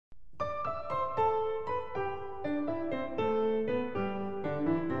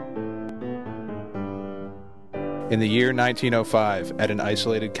In the year 1905, at an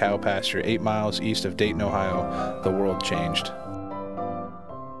isolated cow pasture 8 miles east of Dayton, Ohio, the world changed.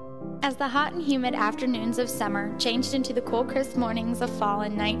 As the hot and humid afternoons of summer changed into the cool, crisp mornings of fall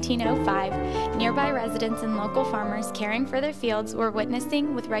in 1905, nearby residents and local farmers caring for their fields were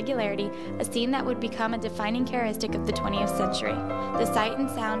witnessing with regularity a scene that would become a defining characteristic of the 20th century, the sight and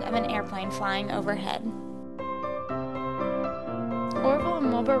sound of an airplane flying overhead. Orville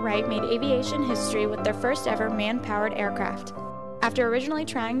and Wilbur Wright made aviation history with their first ever man-powered aircraft. After originally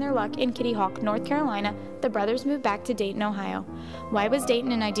trying their luck in Kitty Hawk, North Carolina, the brothers moved back to Dayton, Ohio. Why was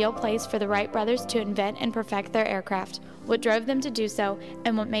Dayton an ideal place for the Wright brothers to invent and perfect their aircraft? What drove them to do so,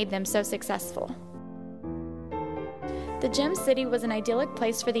 and what made them so successful? The Gem City was an idyllic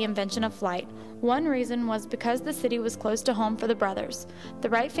place for the invention of flight. One reason was because the city was close to home for the brothers. The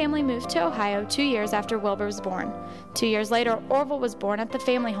Wright family moved to Ohio 2 years after Wilbur was born. 2 years later, Orville was born at the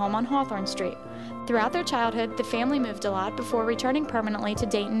family home on Hawthorne Street. Throughout their childhood, the family moved a lot before returning permanently to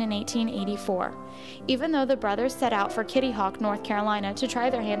Dayton in 1884. Even though the brothers set out for Kitty Hawk, North Carolina to try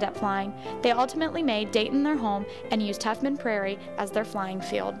their hand at flying, they ultimately made Dayton their home and used Huffman Prairie as their flying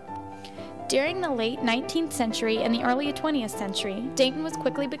field. During the late 19th century and the early 20th century, Dayton was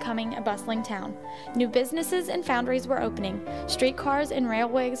quickly becoming a bustling town. New businesses and foundries were opening, streetcars and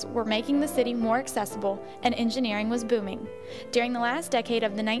railways were making the city more accessible, and engineering was booming. During the last decade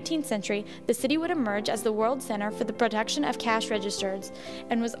of the 19th century, the city would emerge as the world center for the production of cash registers,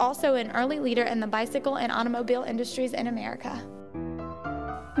 and was also an early leader in the bicycle and automobile industries in America.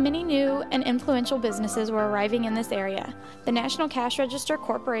 Many new and influential businesses were arriving in this area. The National Cash Register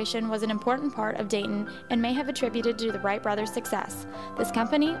Corporation was an important part of Dayton and may have attributed to the Wright brothers' success. This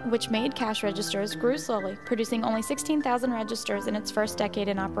company, which made cash registers, grew slowly, producing only 16,000 registers in its first decade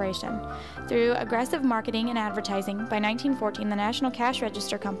in operation. Through aggressive marketing and advertising, by 1914 the National Cash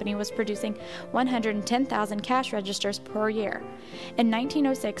Register Company was producing 110,000 cash registers per year. In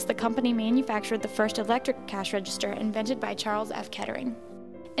 1906, the company manufactured the first electric cash register invented by Charles F. Kettering.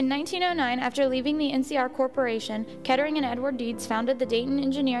 In 1909, after leaving the NCR Corporation, Kettering and Edward Deeds founded the Dayton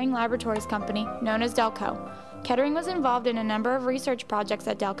Engineering Laboratories Company, known as Delco. Kettering was involved in a number of research projects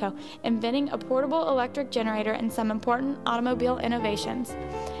at Delco, inventing a portable electric generator and some important automobile innovations.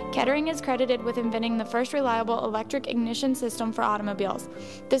 Kettering is credited with inventing the first reliable electric ignition system for automobiles.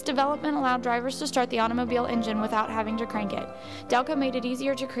 This development allowed drivers to start the automobile engine without having to crank it. Delco made it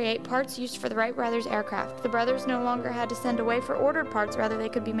easier to create parts used for the Wright brothers' aircraft. The brothers no longer had to send away for ordered parts, rather they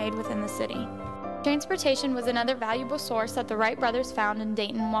could be made within the city. Transportation was another valuable source that the Wright brothers found in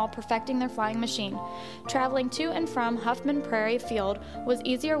Dayton while perfecting their flying machine. Traveling to and from Huffman Prairie Field was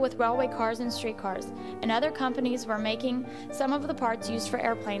easier with railway cars and streetcars, and other companies were making some of the parts used for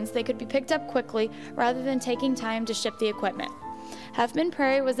airplanes. They could be picked up quickly rather than taking time to ship the equipment. Huffman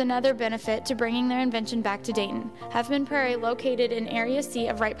Prairie was another benefit to bringing their invention back to Dayton. Huffman Prairie, located in Area C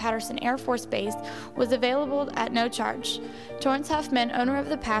of Wright-Patterson Air Force Base, was available at no charge. Torrance Huffman, owner of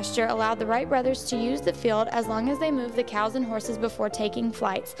the pasture, allowed the Wright brothers to use the field as long as they moved the cows and horses before taking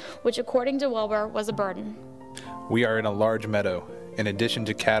flights, which according to Wilbur was a burden. We are in a large meadow. In addition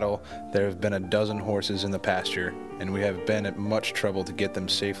to cattle, there have been a dozen horses in the pasture, and we have been at much trouble to get them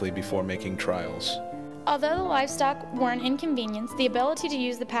safely before making trials. Although the livestock were an inconvenience, the ability to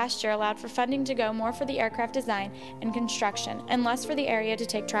use the pasture allowed for funding to go more for the aircraft design and construction, and less for the area to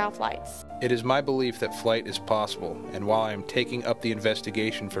take trial flights. It is my belief that flight is possible, and while I am taking up the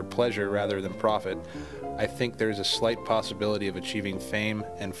investigation for pleasure rather than profit, I think there is a slight possibility of achieving fame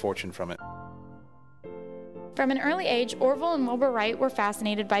and fortune from it. From an early age, Orville and Wilbur Wright were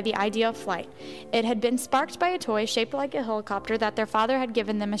fascinated by the idea of flight. It had been sparked by a toy shaped like a helicopter that their father had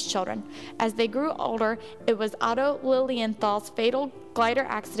given them as children. As they grew older, it was Otto Lilienthal's fatal glider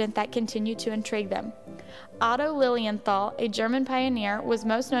accident that continued to intrigue them. Otto Lilienthal, a German pioneer, was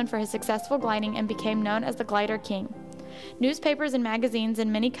most known for his successful gliding and became known as the Glider King. Newspapers and magazines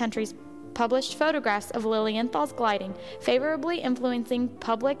in many countries published photographs of Lilienthal's gliding, favorably influencing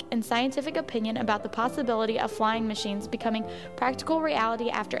public and scientific opinion about the possibility of flying machines becoming practical reality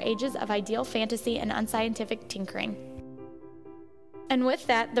after ages of ideal fantasy and unscientific tinkering. And with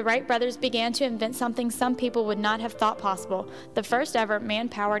that, the Wright brothers began to invent something some people would not have thought possible, the first ever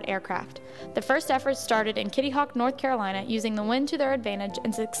man-powered aircraft. The first efforts started in Kitty Hawk, North Carolina, using the wind to their advantage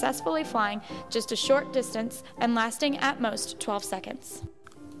and successfully flying just a short distance and lasting at most 12 seconds.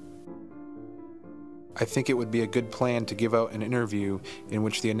 I think it would be a good plan to give out an interview in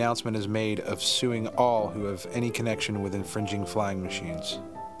which the announcement is made of suing all who have any connection with infringing flying machines.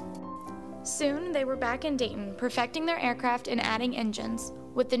 Soon, they were back in Dayton, perfecting their aircraft and adding engines.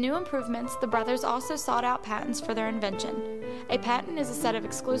 With the new improvements, the brothers also sought out patents for their invention. A patent is a set of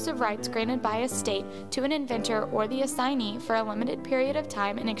exclusive rights granted by a state to an inventor or the assignee for a limited period of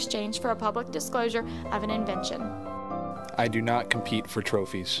time in exchange for a public disclosure of an invention. I do not compete for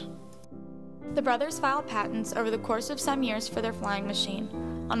trophies. The brothers filed patents over the course of some years for their flying machine.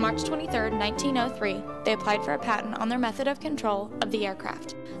 On March 23, 1903, they applied for a patent on their method of control of the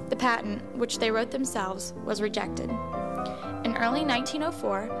aircraft. The patent, which they wrote themselves, was rejected. In early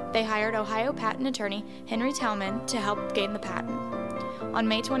 1904, they hired Ohio patent attorney Henry Tellman to help gain the patent. On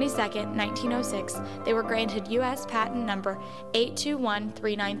May 22, 1906, they were granted U.S. patent number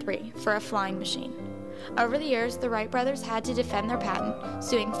 821393 for a flying machine. Over the years, the Wright brothers had to defend their patent,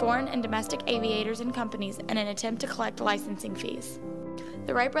 suing foreign and domestic aviators and companies in an attempt to collect licensing fees.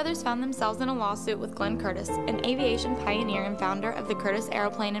 The Wright brothers found themselves in a lawsuit with Glenn Curtiss, an aviation pioneer and founder of the Curtiss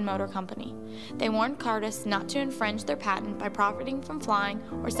Aeroplane and Motor Company. They warned Curtiss not to infringe their patent by profiting from flying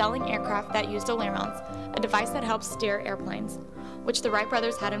or selling aircraft that used ailerons, a device that helps steer airplanes, which the Wright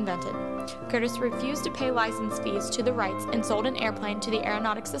brothers had invented. Curtiss refused to pay license fees to the Wrights and sold an airplane to the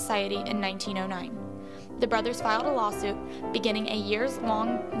Aeronautics Society in 1909. The brothers filed a lawsuit, beginning a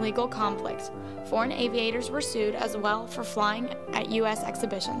years-long legal conflict. Foreign aviators were sued as well for flying at U.S.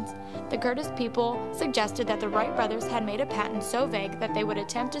 exhibitions. The Curtiss people suggested that the Wright brothers had made a patent so vague that they would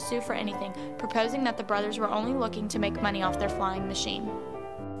attempt to sue for anything, proposing that the brothers were only looking to make money off their flying machine.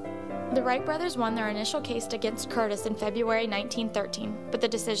 The Wright brothers won their initial case against Curtiss in February 1913, but the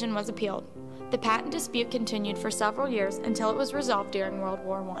decision was appealed. The patent dispute continued for several years until it was resolved during World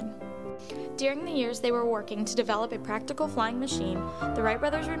War I. During the years they were working to develop a practical flying machine, the Wright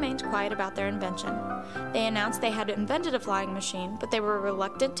brothers remained quiet about their invention. They announced they had invented a flying machine, but they were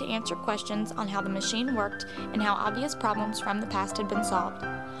reluctant to answer questions on how the machine worked and how obvious problems from the past had been solved.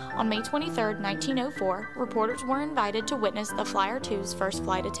 On May 23, 1904, reporters were invited to witness the Flyer 2's first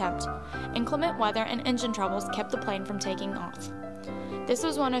flight attempt. Inclement weather and engine troubles kept the plane from taking off. This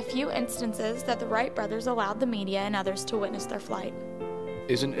was one of few instances that the Wright brothers allowed the media and others to witness their flight.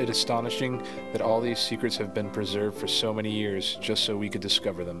 Isn't it astonishing that all these secrets have been preserved for so many years just so we could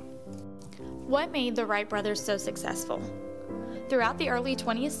discover them? What made the Wright brothers so successful? Throughout the early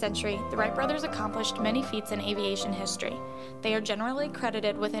 20th century, the Wright brothers accomplished many feats in aviation history. They are generally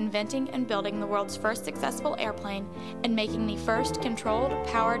credited with inventing and building the world's first successful airplane and making the first controlled,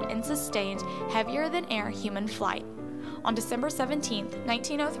 powered, and sustained heavier-than-air human flight. On December 17,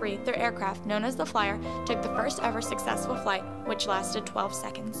 1903, their aircraft, known as the Flyer, took the first ever successful flight, which lasted 12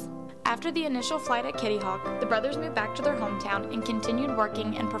 seconds. After the initial flight at Kitty Hawk, the brothers moved back to their hometown and continued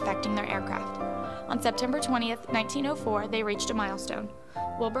working and perfecting their aircraft. On September 20, 1904, they reached a milestone.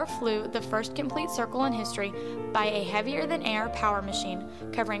 Wilbur flew the first complete circle in history by a heavier-than-air power machine,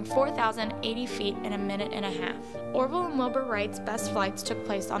 covering 4,080 feet in a minute and a half. Orville and Wilbur Wright's best flights took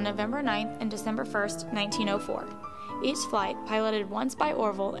place on November 9 and December 1, 1904. Each flight, piloted once by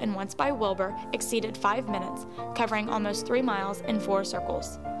Orville and once by Wilbur, exceeded 5 minutes, covering almost 3 miles in 4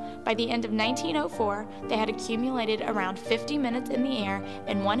 circles. By the end of 1904, they had accumulated around 50 minutes in the air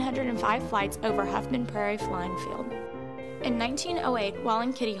and 105 flights over Huffman Prairie Flying Field. In 1908, while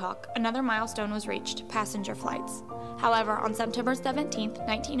in Kitty Hawk, another milestone was reached: passenger flights. However, on September 17,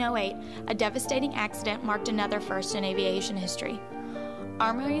 1908, a devastating accident marked another first in aviation history.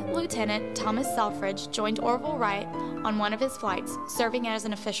 Army Lieutenant Thomas Selfridge joined Orville Wright on one of his flights, serving as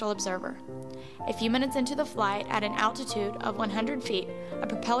an official observer. A few minutes into the flight, at an altitude of 100 feet, a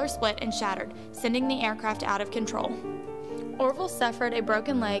propeller split and shattered, sending the aircraft out of control. Orville suffered a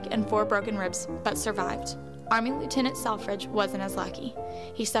broken leg and 4 broken ribs, but survived. Army Lieutenant Selfridge wasn't as lucky.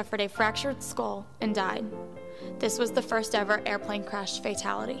 He suffered a fractured skull and died. This was the first ever airplane crash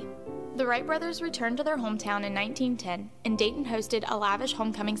fatality. The Wright brothers returned to their hometown in 1910, and Dayton hosted a lavish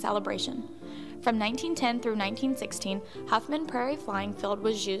homecoming celebration. From 1910 through 1916, Huffman Prairie Flying Field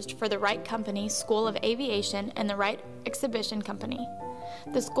was used for the Wright Company School of Aviation and the Wright Exhibition Company.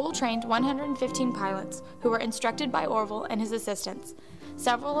 The school trained 115 pilots, who were instructed by Orville and his assistants.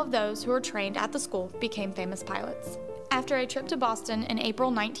 Several of those who were trained at the school became famous pilots. After a trip to Boston in April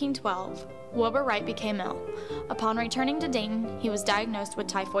 1912, Wilbur Wright became ill. Upon returning to Dayton, he was diagnosed with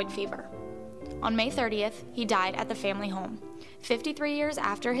typhoid fever. On May 30th, he died at the family home. 53 years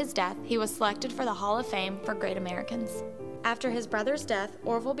after his death, he was selected for the Hall of Fame for Great Americans. After his brother's death,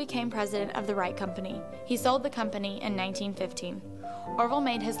 Orville became president of the Wright Company. He sold the company in 1915. Orville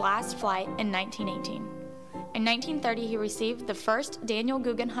made his last flight in 1918. In 1930, he received the first Daniel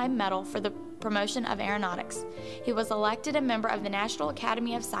Guggenheim Medal for the promotion of aeronautics. He was elected a member of the National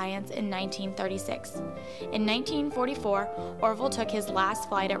Academy of Science in 1936. In 1944, Orville took his last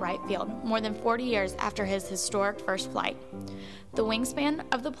flight at Wright Field, more than 40 years after his historic first flight. The wingspan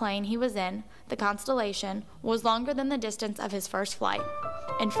of the plane he was in, the Constellation, was longer than the distance of his first flight.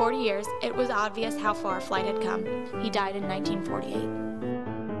 In 40 years, it was obvious how far flight had come. He died in 1948.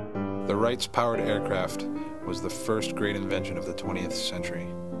 The Wright's powered aircraft was the first great invention of the 20th century.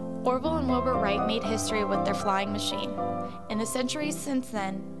 Orville and Wilbur Wright made history with their flying machine. In the centuries since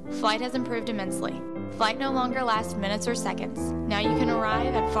then, flight has improved immensely. Flight no longer lasts minutes or seconds. Now you can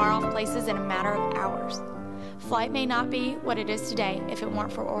arrive at far-off places in a matter of hours. Flight may not be what it is today if it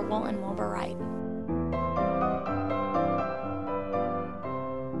weren't for Orville and Wilbur Wright.